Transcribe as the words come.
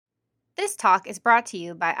This talk is brought to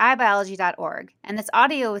you by iBiology.org, and this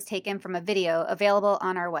audio was taken from a video available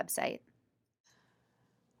on our website.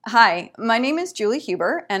 Hi, my name is Julie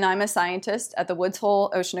Huber, and I'm a scientist at the Woods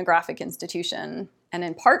Hole Oceanographic Institution. And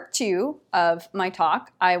in part 2 of my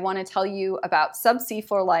talk, I want to tell you about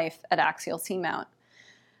subseafloor life at Axial Seamount.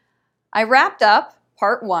 I wrapped up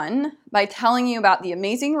part 1 by telling you about the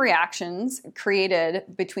amazing reactions created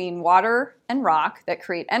between water and rock that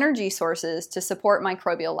create energy sources to support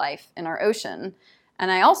microbial life in our ocean. And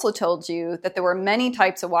I also told you that there were many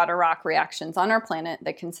types of water-rock reactions on our planet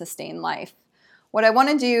that can sustain life. What I want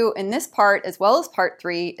to do in this part, as well as part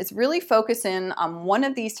 3, is really focus in on one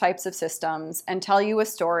of these types of systems and tell you a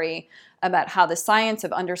story about how the science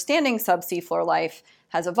of understanding subseafloor life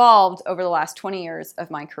has evolved over the last 20 years of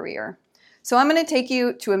my career. So I'm going to take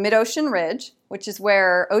you to a mid-ocean ridge, which is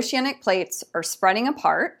where oceanic plates are spreading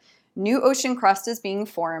apart, new ocean crust is being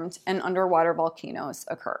formed, and underwater volcanoes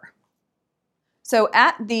occur. So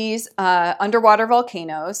at these underwater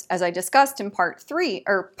volcanoes, as I discussed in part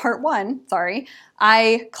 1,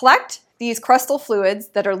 I collect these crustal fluids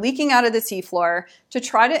that are leaking out of the seafloor to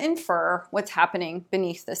try to infer what's happening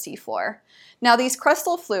beneath the seafloor. Now, these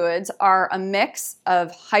crustal fluids are a mix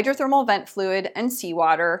of hydrothermal vent fluid and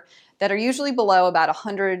seawater that are usually below about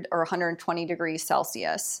 100 or 120 degrees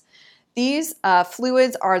Celsius. These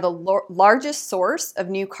fluids are the largest source of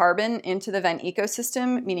new carbon into the vent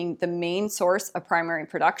ecosystem, meaning the main source of primary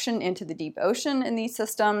production into the deep ocean in these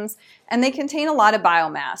systems, and they contain a lot of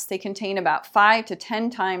biomass. They contain about 5 to 10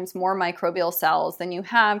 times more microbial cells than you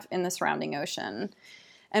have in the surrounding ocean.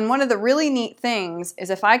 And one of the really neat things is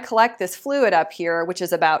if I collect this fluid up here, which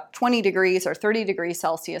is about 20 degrees or 30 degrees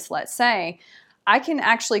Celsius, let's say, I can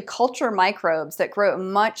actually culture microbes that grow at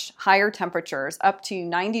much higher temperatures, up to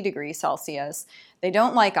 90 degrees Celsius. They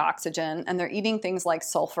don't like oxygen, and they're eating things like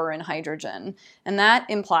sulfur and hydrogen. And that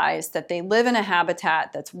implies that they live in a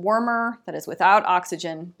habitat that's warmer, that is without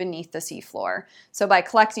oxygen beneath the seafloor. So by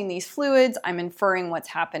collecting these fluids, I'm inferring what's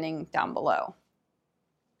happening down below.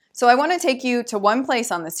 So I want to take you to one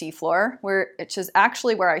place on the seafloor, which is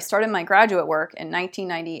actually where I started my graduate work in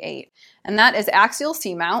 1998. And that is Axial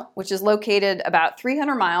Seamount, which is located about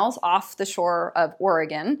 300 miles off the shore of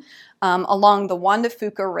Oregon, along the Juan de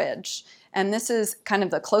Fuca Ridge. And this is kind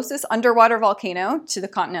of the closest underwater volcano to the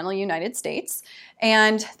continental United States.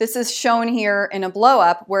 And this is shown here in a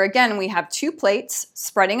blow-up where, again, we have two plates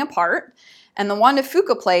spreading apart. And the Juan de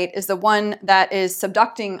Fuca plate is the one that is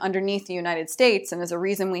subducting underneath the United States and is a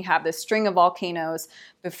reason we have this string of volcanoes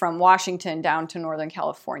from Washington down to Northern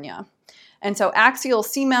California. And so Axial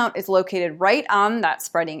Seamount is located right on that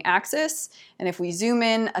spreading axis. And if we zoom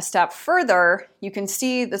in a step further, you can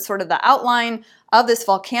see the sort of the outline of this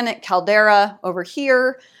volcanic caldera over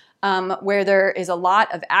here, where there is a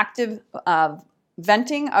lot of active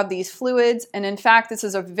venting of these fluids, and in fact this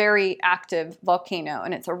is a very active volcano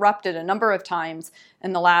and it's erupted a number of times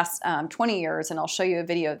in the last 20 years, and I'll show you a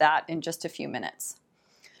video of that in just a few minutes.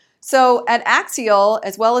 So at Axial,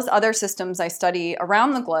 as well as other systems I study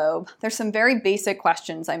around the globe, there's some very basic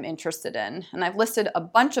questions I'm interested in, and I've listed a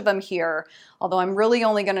bunch of them here, although I'm really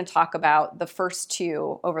only going to talk about the first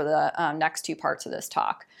two over the next two parts of this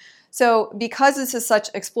talk. So because this is such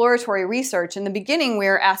exploratory research, in the beginning we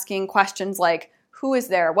were asking questions like, who is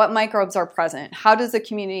there? What microbes are present? How does the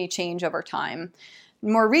community change over time?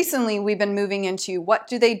 More recently, we've been moving into what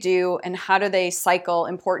do they do and how do they cycle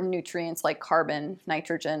important nutrients like carbon,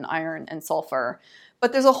 nitrogen, iron, and sulfur.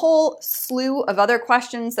 But there's a whole slew of other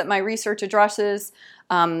questions that my research addresses.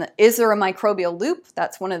 Is there a microbial loop?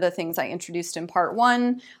 That's one of the things I introduced in part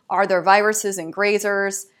 1. Are there viruses and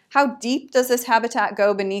grazers? How deep does this habitat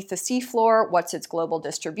go beneath the seafloor? What's its global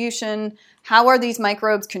distribution? How are these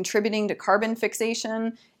microbes contributing to carbon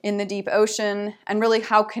fixation in the deep ocean? And really,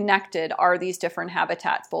 how connected are these different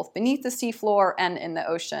habitats, both beneath the seafloor and in the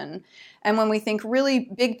ocean? And when we think really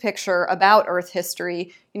big picture about Earth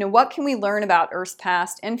history, what can we learn about Earth's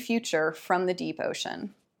past and future from the deep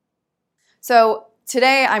ocean? So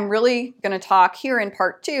today, I'm really going to talk here in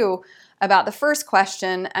part 2 about the first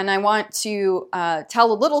question, and I want to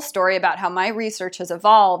tell a little story about how my research has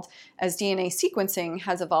evolved as DNA sequencing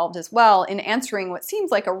has evolved as well in answering what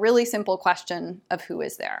seems like a really simple question of who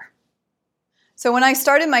is there. So when I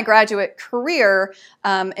started my graduate career,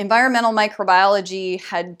 environmental microbiology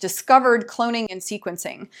had discovered cloning and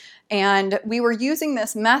sequencing, and we were using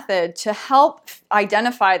this method to help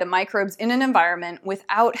identify the microbes in an environment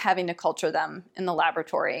without having to culture them in the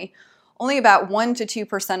laboratory. Only about 1 to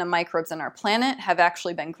 2% of microbes on our planet have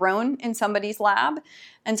actually been grown in somebody's lab.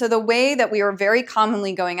 And so the way that we were very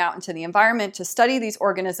commonly going out into the environment to study these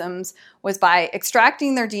organisms was by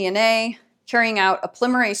extracting their DNA, carrying out a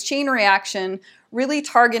polymerase chain reaction, really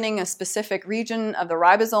targeting a specific region of the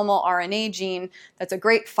ribosomal RNA gene that's a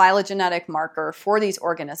great phylogenetic marker for these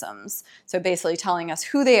organisms. So basically telling us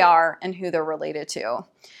who they are and who they're related to.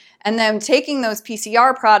 And then taking those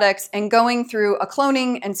PCR products and going through a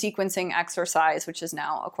cloning and sequencing exercise, which is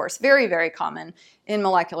now, of course, very, very common in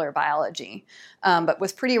molecular biology, but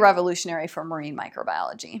was pretty revolutionary for marine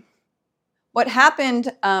microbiology. What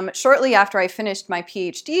happened shortly after I finished my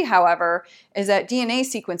PhD, however, is that DNA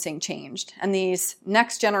sequencing changed, and these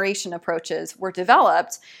next generation approaches were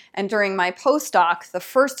developed. And during my postdoc, the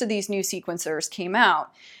first of these new sequencers came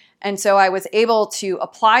out. And so I was able to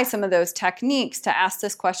apply some of those techniques to ask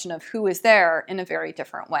this question of who is there in a very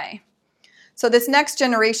different way. So this next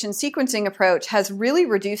generation sequencing approach has really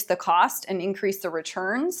reduced the cost and increased the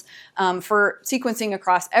returns for sequencing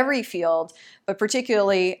across every field, but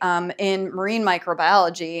particularly in marine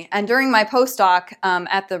microbiology. And during my postdoc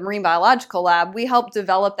at the Marine Biological Lab, we helped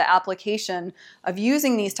develop the application of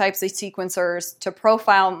using these types of sequencers to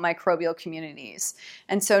profile microbial communities.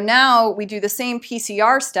 And so now we do the same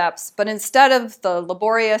PCR steps, but instead of the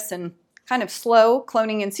laborious and kind of slow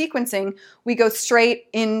cloning and sequencing, we go straight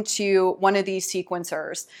into one of these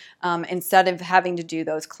sequencers instead of having to do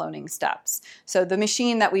those cloning steps. So the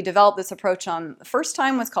machine that we developed this approach on the first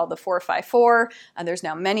time was called the 454, and there's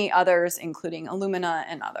now many others, including Illumina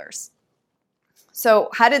and others. So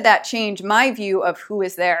how did that change my view of who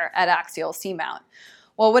is there at Axial Seamount?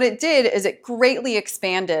 Well, what it did is it greatly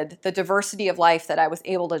expanded the diversity of life that I was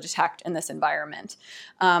able to detect in this environment.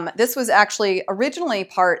 This was actually originally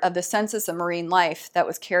part of the Census of Marine Life that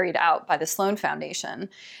was carried out by the Sloan Foundation.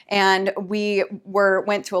 And we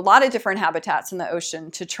went to a lot of different habitats in the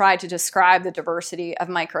ocean to try to describe the diversity of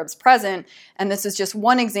microbes present. And this is just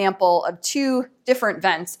one example of two different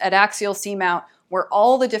vents at Axial Seamount where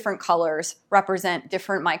all the different colors represent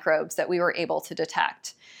different microbes that we were able to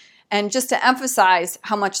detect. And just to emphasize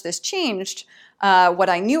how much this changed what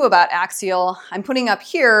I knew about Axial, I'm putting up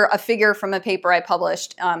here a figure from a paper I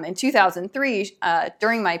published in 2003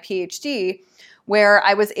 during my PhD, where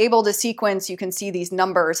I was able to sequence, you can see these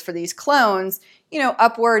numbers for these clones,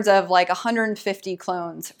 upwards of like 150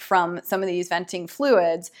 clones from some of these venting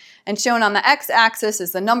fluids. And shown on the x-axis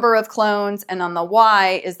is the number of clones, and on the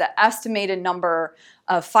y is the estimated number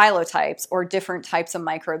of phylotypes or different types of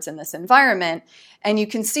microbes in this environment. And you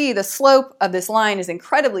can see the slope of this line is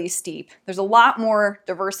incredibly steep. There's a lot more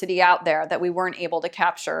diversity out there that we weren't able to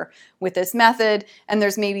capture with this method, and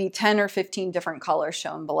there's maybe 10 or 15 different colors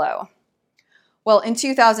shown below. Well, in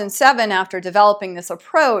 2007, after developing this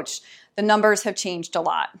approach, the numbers have changed a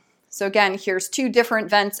lot. So again, here's two different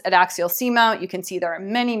vents at Axial Seamount. You can see there are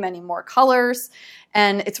many, many more colors.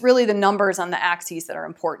 And it's really the numbers on the axes that are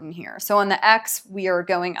important here. So on the X, we are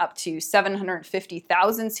going up to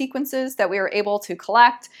 750,000 sequences that we are able to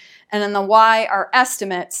collect. And on the Y are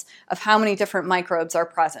estimates of how many different microbes are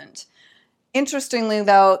present. Interestingly,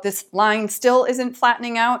 though, this line still isn't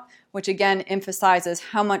flattening out, which again emphasizes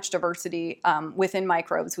how much diversity within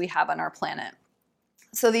microbes we have on our planet.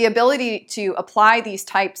 So the ability to apply these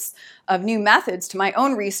types of new methods to my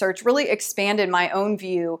own research really expanded my own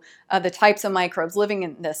view of the types of microbes living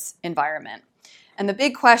in this environment. And the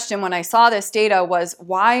big question when I saw this data was,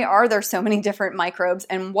 why are there so many different microbes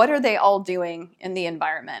and what are they all doing in the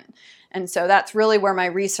environment? And so that's really where my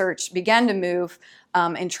research began to move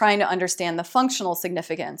in trying to understand the functional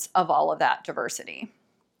significance of all of that diversity.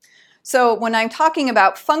 So when I'm talking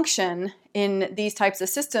about function in these types of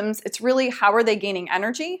systems, it's really how are they gaining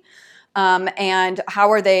energy and how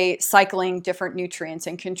are they cycling different nutrients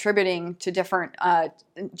and contributing to different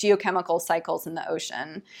geochemical cycles in the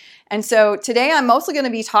ocean. And so today I'm mostly going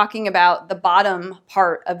to be talking about the bottom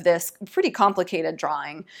part of this pretty complicated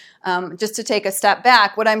drawing. Just to take a step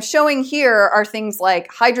back, what I'm showing here are things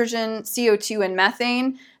like hydrogen, CO2, and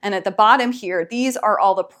methane. And at the bottom here, these are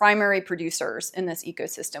all the primary producers in this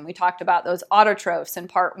ecosystem. We talked about those autotrophs in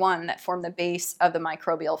part 1 that form the base of the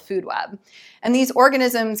microbial food web. And these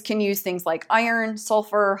organisms can use things like iron,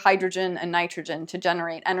 sulfur, hydrogen, and nitrogen to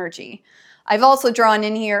generate energy. I've also drawn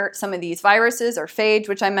in here some of these viruses or phage,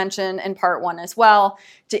 which I mentioned in part 1 as well,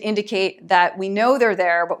 to indicate that we know they're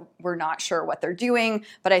there, but we're not sure what they're doing,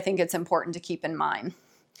 but I think it's important to keep in mind.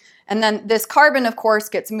 And then this carbon, of course,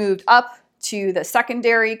 gets moved up to the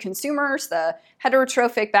secondary consumers, the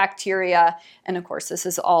heterotrophic bacteria, and of course this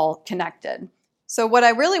is all connected. So what I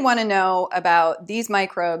really want to know about these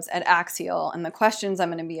microbes at Axial, and the questions I'm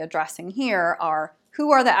going to be addressing here are,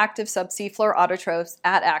 who are the active subseafloor autotrophs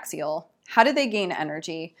at Axial? How do they gain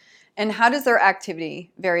energy? And how does their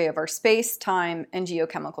activity vary over space, time, and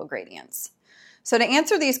geochemical gradients? So to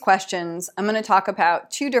answer these questions, I'm going to talk about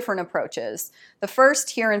two different approaches. The first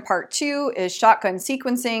here in part 2 is shotgun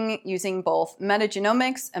sequencing using both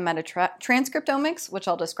metagenomics and metatranscriptomics, which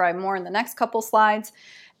I'll describe more in the next couple slides.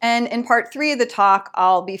 And in part 3 of the talk,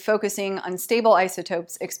 I'll be focusing on stable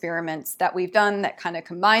isotopes experiments that we've done that kind of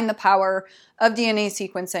combine the power of DNA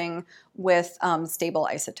sequencing with stable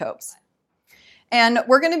isotopes. And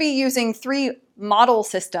we're going to be using 3 model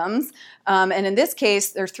systems. And in this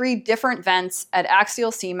case, there are 3 different vents at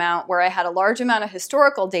Axial Seamount where I had a large amount of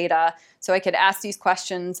historical data so I could ask these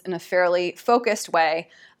questions in a fairly focused way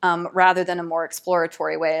rather than a more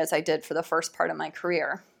exploratory way as I did for the first part of my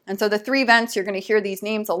career. And so the 3 vents, you're going to hear these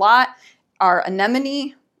names a lot, are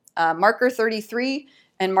Anemone, Marker 33,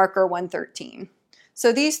 and Marker 113.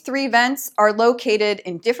 So these 3 vents are located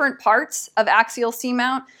in different parts of Axial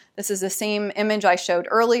Seamount. This is the same image I showed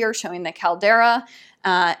earlier showing the caldera,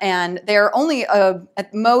 and they're only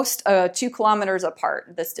at most 2 kilometers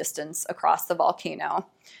apart, this distance across the volcano.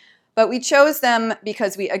 But we chose them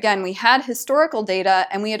because we had historical data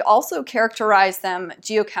and we had also characterized them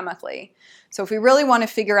geochemically. So if we really want to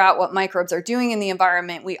figure out what microbes are doing in the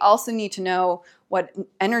environment, we also need to know what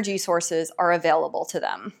energy sources are available to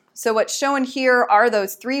them. So what's shown here are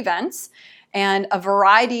those 3 vents and a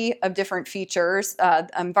variety of different features,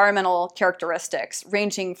 environmental characteristics,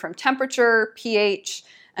 ranging from temperature, pH,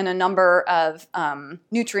 and a number of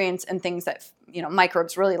nutrients and things that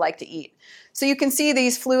microbes really like to eat. So you can see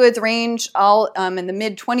these fluids range all in the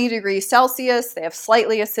mid 20 degrees Celsius. They have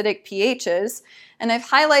slightly acidic pHs. And I've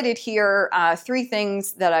highlighted here 3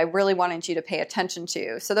 things that I really wanted you to pay attention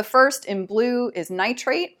to. So the first in blue is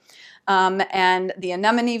nitrate. And the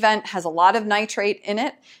anemone vent has a lot of nitrate in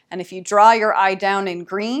it. And if you draw your eye down in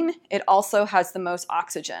green, it also has the most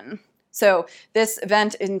oxygen. So this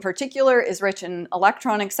vent in particular is rich in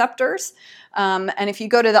electron acceptors. And if you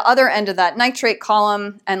go to the other end of that nitrate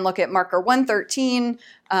column and look at marker 113,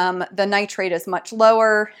 the nitrate is much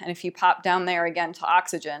lower. And if you pop down there again to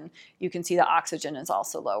oxygen, you can see the oxygen is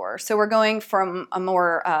also lower. So we're going from a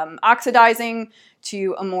more oxidizing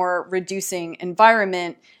to a more reducing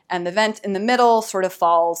environment. And the vent in the middle sort of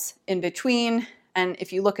falls in between. And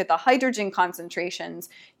if you look at the hydrogen concentrations,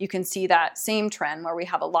 you can see that same trend where we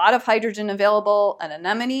have a lot of hydrogen available at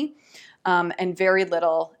anemone and very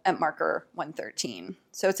little at marker 113.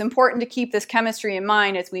 So it's important to keep this chemistry in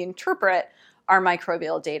mind as we interpret our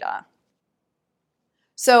microbial data.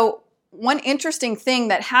 So one interesting thing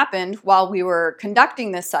that happened while we were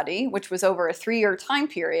conducting this study, which was over a 3-year time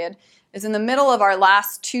period, is in the middle of our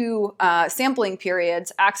last 2 sampling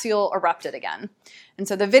periods, Axial erupted again. And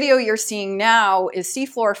so the video you're seeing now is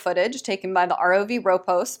seafloor footage taken by the ROV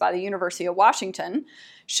Ropos by the University of Washington,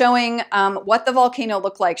 showing what the volcano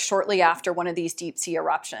looked like shortly after one of these deep sea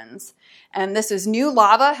eruptions. And this is new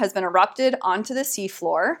lava has been erupted onto the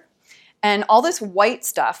seafloor. And all this white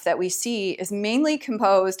stuff that we see is mainly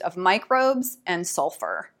composed of microbes and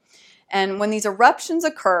sulfur. And when these eruptions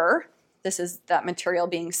occur, this is that material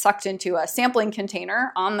being sucked into a sampling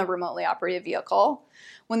container on the remotely operated vehicle.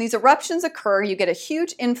 When these eruptions occur, you get a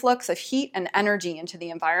huge influx of heat and energy into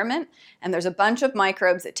the environment, and there's a bunch of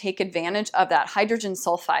microbes that take advantage of that hydrogen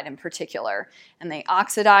sulfide in particular, and they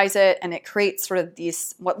oxidize it, and it creates sort of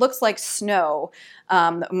these, what looks like snow,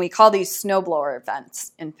 and we call these snowblower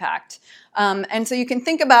events, in fact. And so you can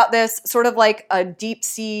think about this sort of like a deep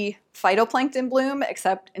sea phytoplankton bloom,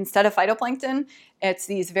 except instead of phytoplankton, it's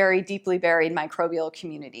these very deeply buried microbial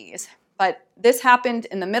communities. But this happened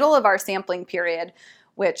in the middle of our sampling period,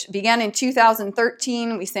 which began in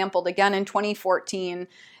 2013. We sampled again in 2014.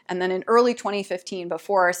 And then in early 2015,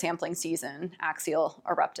 before our sampling season, Axial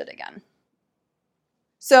erupted again.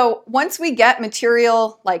 So once we get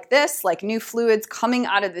material like this, like new fluids coming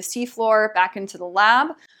out of the seafloor back into the lab,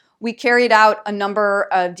 we carried out a number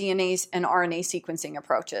of DNA and RNA sequencing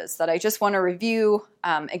approaches that I just want to review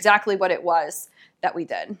exactly what it was that we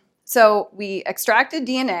did. So we extracted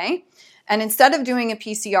DNA, and instead of doing a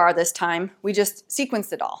PCR this time, we just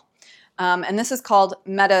sequenced it all. And this is called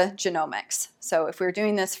metagenomics. So if we were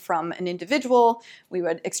doing this from an individual, we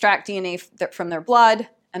would extract DNA from their blood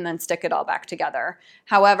and then stick it all back together.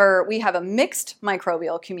 However, we have a mixed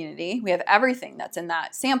microbial community. We have everything that's in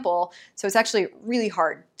that sample, so it's actually really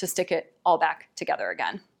hard to stick it all back together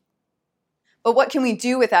again. But what can we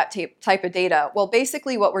do with that type of data? Well,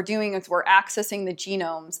 basically what we're doing is we're accessing the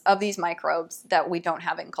genomes of these microbes that we don't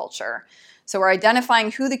have in culture. So we're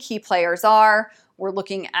identifying who the key players are, we're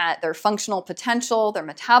looking at their functional potential, their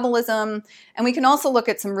metabolism, and we can also look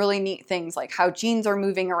at some really neat things like how genes are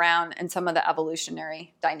moving around and some of the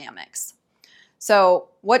evolutionary dynamics. So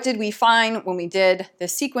what did we find when we did the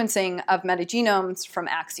sequencing of metagenomes from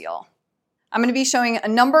Axial? I'm going to be showing a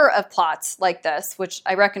number of plots like this, which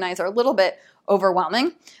I recognize are a little bit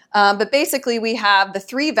overwhelming. But basically, we have the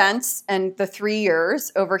 3 vents and the 3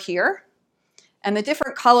 years over here. And the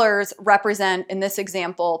different colors represent, in this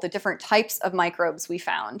example, the different types of microbes we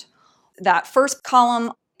found. That first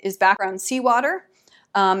column is background seawater,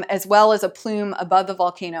 as well as a plume above the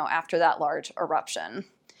volcano after that large eruption.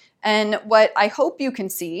 And what I hope you can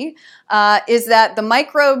see is that the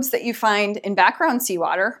microbes that you find in background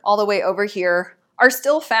seawater, all the way over here, are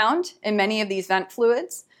still found in many of these vent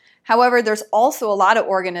fluids. However, there's also a lot of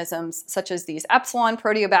organisms, such as these epsilon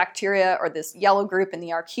proteobacteria or this yellow group in the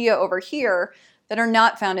archaea over here, that are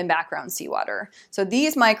not found in background seawater. So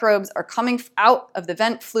these microbes are coming out of the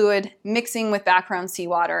vent fluid, mixing with background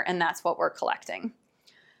seawater, and that's what we're collecting.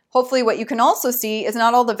 Hopefully what you can also see is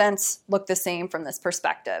not all the vents look the same from this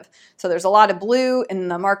perspective. So there's a lot of blue in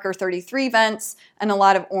the marker 33 vents and a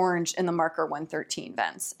lot of orange in the marker 113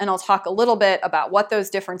 vents. And I'll talk a little bit about what those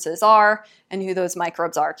differences are and who those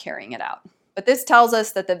microbes are carrying it out. But this tells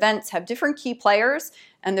us that the vents have different key players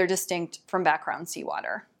and they're distinct from background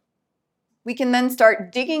seawater. We can then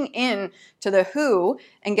start digging in to the who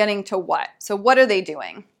and getting to what. So what are they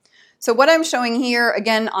doing? So what I'm showing here,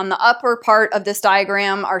 again, on the upper part of this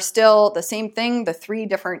diagram are still the same thing, the 3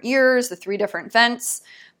 different years, the 3 different vents.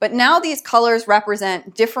 But now these colors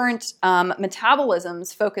represent different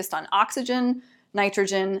metabolisms focused on oxygen,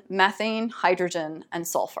 nitrogen, methane, hydrogen, and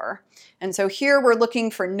sulfur. And so here we're looking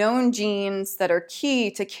for known genes that are key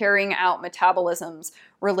to carrying out metabolisms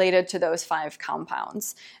related to those 5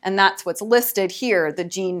 compounds. And that's what's listed here, the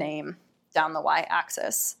gene name down the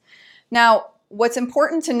y-axis. Now, what's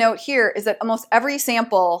important to note here is that almost every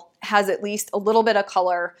sample has at least a little bit of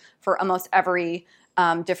color for almost every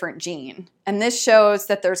different gene. And this shows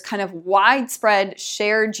that there's kind of widespread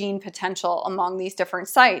shared gene potential among these different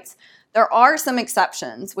sites. There are some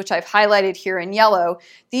exceptions, which I've highlighted here in yellow.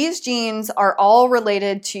 These genes are all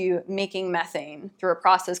related to making methane through a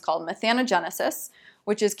process called methanogenesis,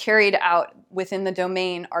 which is carried out within the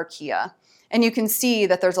domain archaea. And you can see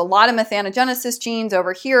that there's a lot of methanogenesis genes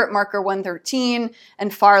over here at marker 113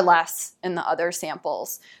 and far less in the other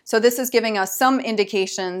samples. So this is giving us some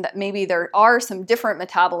indication that maybe there are some different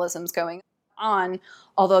metabolisms going on,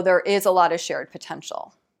 although there is a lot of shared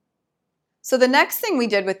potential. So the next thing we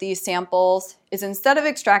did with these samples is instead of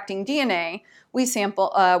extracting DNA, we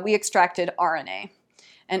extracted RNA.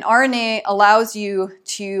 And RNA allows you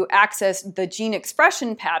to access the gene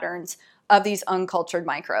expression patterns of these uncultured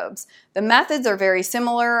microbes. The methods are very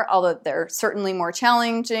similar, although they're certainly more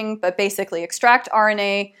challenging, but basically extract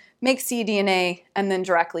RNA, make cDNA, and then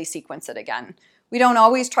directly sequence it again. We don't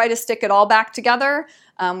always try to stick it all back together.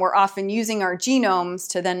 We're often using our genomes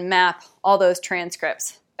to then map all those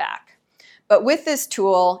transcripts back. But with this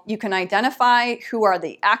tool, you can identify who are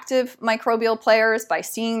the active microbial players by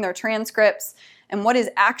seeing their transcripts and what is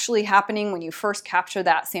actually happening when you first capture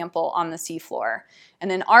that sample on the seafloor.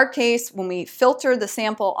 And in our case, when we filter the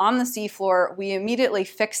sample on the seafloor, we immediately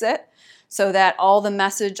fix it so that all the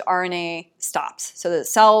message RNA stops, so that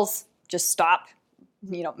cells just stop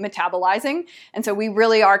metabolizing. And so we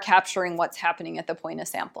really are capturing what's happening at the point of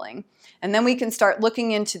sampling. And then we can start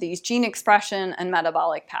looking into these gene expression and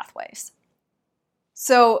metabolic pathways.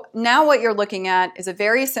 So now what you're looking at is a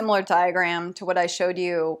very similar diagram to what I showed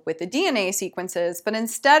you with the DNA sequences, but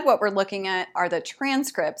instead what we're looking at are the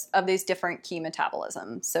transcripts of these different key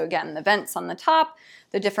metabolisms. So again, the vents on the top,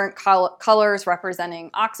 the different colors representing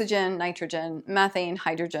oxygen, nitrogen, methane,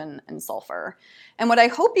 hydrogen, and sulfur. And what I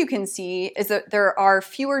hope you can see is that there are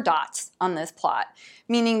fewer dots on this plot,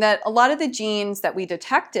 meaning that a lot of the genes that we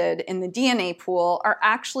detected in the DNA pool are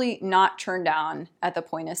actually not turned on at the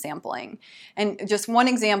point of sampling. And just one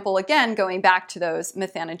example, again, going back to those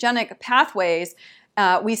methanogenic pathways,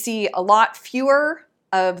 we see a lot fewer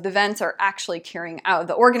of the vents are actually carrying out,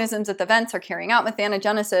 the organisms at the vents are carrying out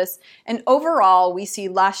methanogenesis, and overall we see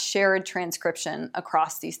less shared transcription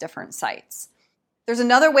across these different sites. There's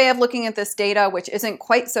another way of looking at this data which isn't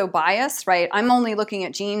quite so biased, right? I'm only looking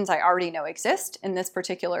at genes I already know exist in this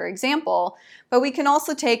particular example, but we can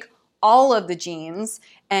also take all of the genes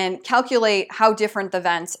and calculate how different the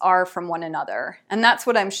vents are from one another. And that's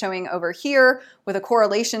what I'm showing over here with a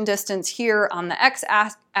correlation distance here on the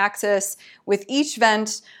x-axis with each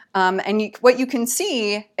vent. What you can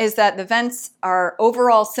see is that the vents are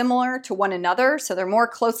overall similar to one another, so they're more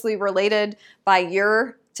closely related by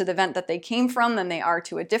year to the vent that they came from than they are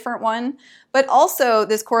to a different one. But also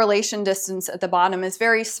this correlation distance at the bottom is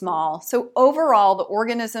very small. So overall, the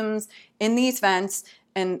organisms in these vents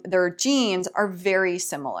and their genes are very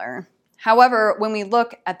similar. However, when we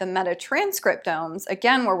look at the metatranscriptomes,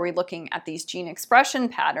 again, where we're looking at these gene expression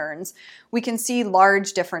patterns, we can see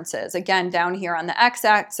large differences. Again, down here on the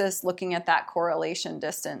x-axis, looking at that correlation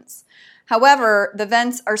distance. However, the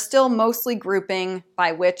vents are still mostly grouping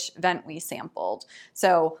by which vent we sampled.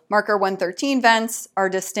 So marker 113 vents are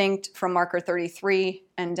distinct from marker 33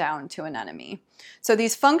 and down to anemone. So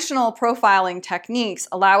these functional profiling techniques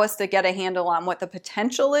allow us to get a handle on what the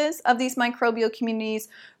potential is of these microbial communities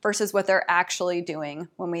versus what they're actually doing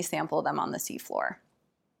when we sample them on the seafloor.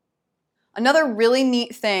 Another really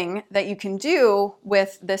neat thing that you can do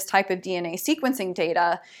with this type of DNA sequencing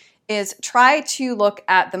data is try to look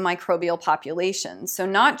at the microbial population. So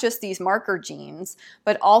not just these marker genes,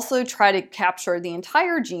 but also try to capture the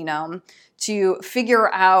entire genome to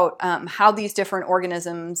figure out how these different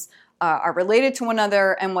organisms are related to one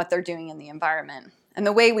another and what they're doing in the environment. And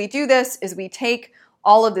the way we do this is we take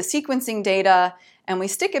all of the sequencing data and we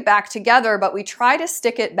stick it back together, but we try to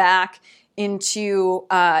stick it back into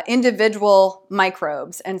individual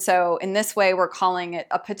microbes. And so in this way, we're calling it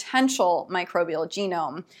a potential microbial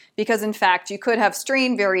genome because in fact, you could have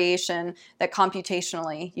strain variation that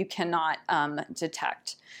computationally you cannot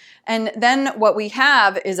detect. And then what we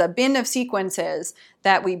have is a bin of sequences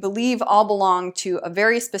that we believe all belong to a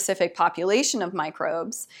very specific population of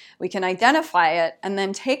microbes. We can identify it and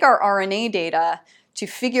then take our RNA data to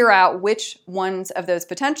figure out which ones of those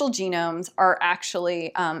potential genomes are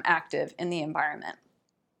actually active in the environment.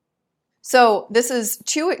 So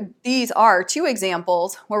these are two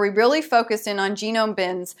examples where we really focused in on genome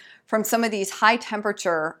bins from some of these high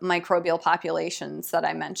temperature microbial populations that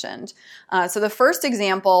I mentioned. So the first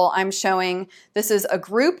example I'm showing, this is a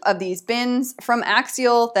group of these bins from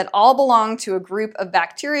Axial that all belong to a group of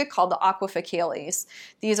bacteria called the aquafecales.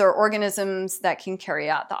 These are organisms that can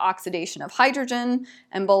carry out the oxidation of hydrogen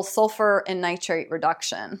and both sulfur and nitrate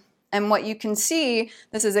reduction. And what you can see,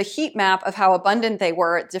 this is a heat map of how abundant they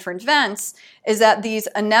were at different vents, is that these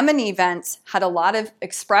anemone vents had a lot of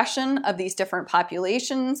expression of these different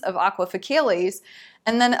populations of aquafecales,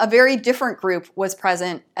 and then a very different group was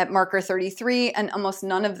present at marker 33 and almost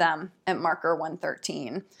none of them at marker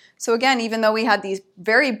 113. So again, even though we had these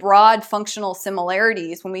very broad functional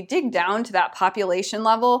similarities, when we dig down to that population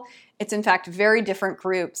level, it's in fact very different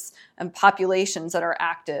groups and populations that are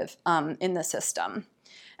active in the system.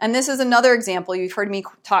 And this is another example. You've heard me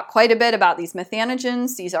talk quite a bit about these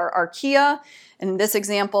methanogens. These are archaea, in this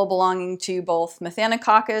example belonging to both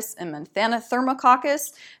Methanococcus and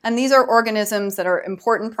Menthanothermococcus. And these are organisms that are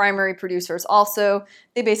important primary producers also.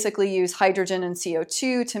 They basically use hydrogen and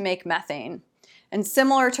CO2 to make methane. And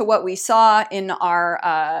similar to what we saw in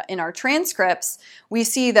our transcripts, we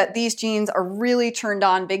see that these genes are really turned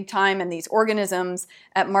on big time in these organisms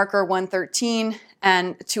at marker 113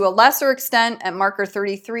 and to a lesser extent at marker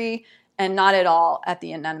 33 and not at all at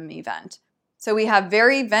the anemone vent. So we have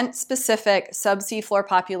very vent-specific subseafloor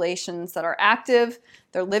populations that are active,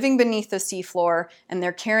 they're living beneath the seafloor, and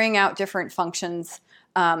they're carrying out different functions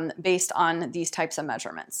based on these types of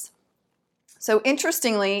measurements. So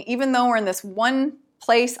interestingly, even though we're in this one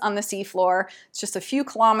place on the seafloor, it's just a few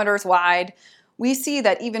kilometers wide, we see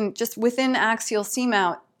that even just within Axial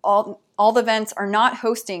Seamount, all the vents are not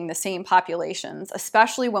hosting the same populations,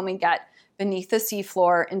 especially when we get beneath the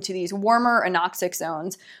seafloor into these warmer anoxic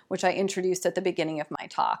zones, which I introduced at the beginning of my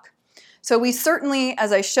talk. So we certainly,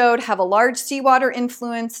 as I showed, have a large seawater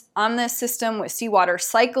influence on this system with seawater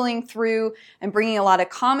cycling through and bringing a lot of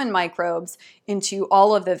common microbes into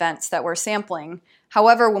all of the vents that we're sampling.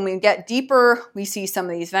 However, when we get deeper, we see some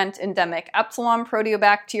of these vent-endemic epsilon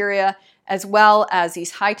proteobacteria as well as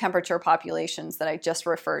these high temperature populations that I just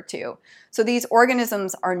referred to. So these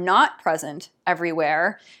organisms are not present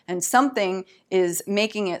everywhere, and something is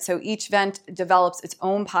making it so each vent develops its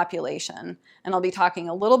own population. And I'll be talking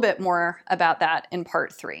a little bit more about that in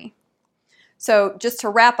part 3. So just to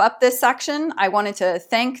wrap up this section, I wanted to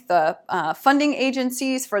thank the funding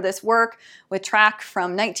agencies for this work with track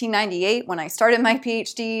from 1998 when I started my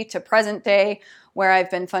PhD to present day, where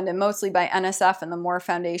I've been funded mostly by NSF and the Moore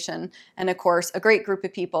Foundation, and of course, a great group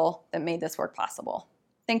of people that made this work possible.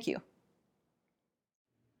 Thank you.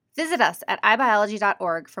 Visit us at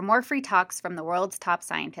iBiology.org for more free talks from the world's top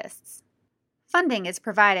scientists. Funding is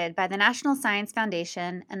provided by the National Science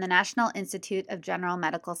Foundation and the National Institute of General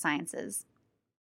Medical Sciences.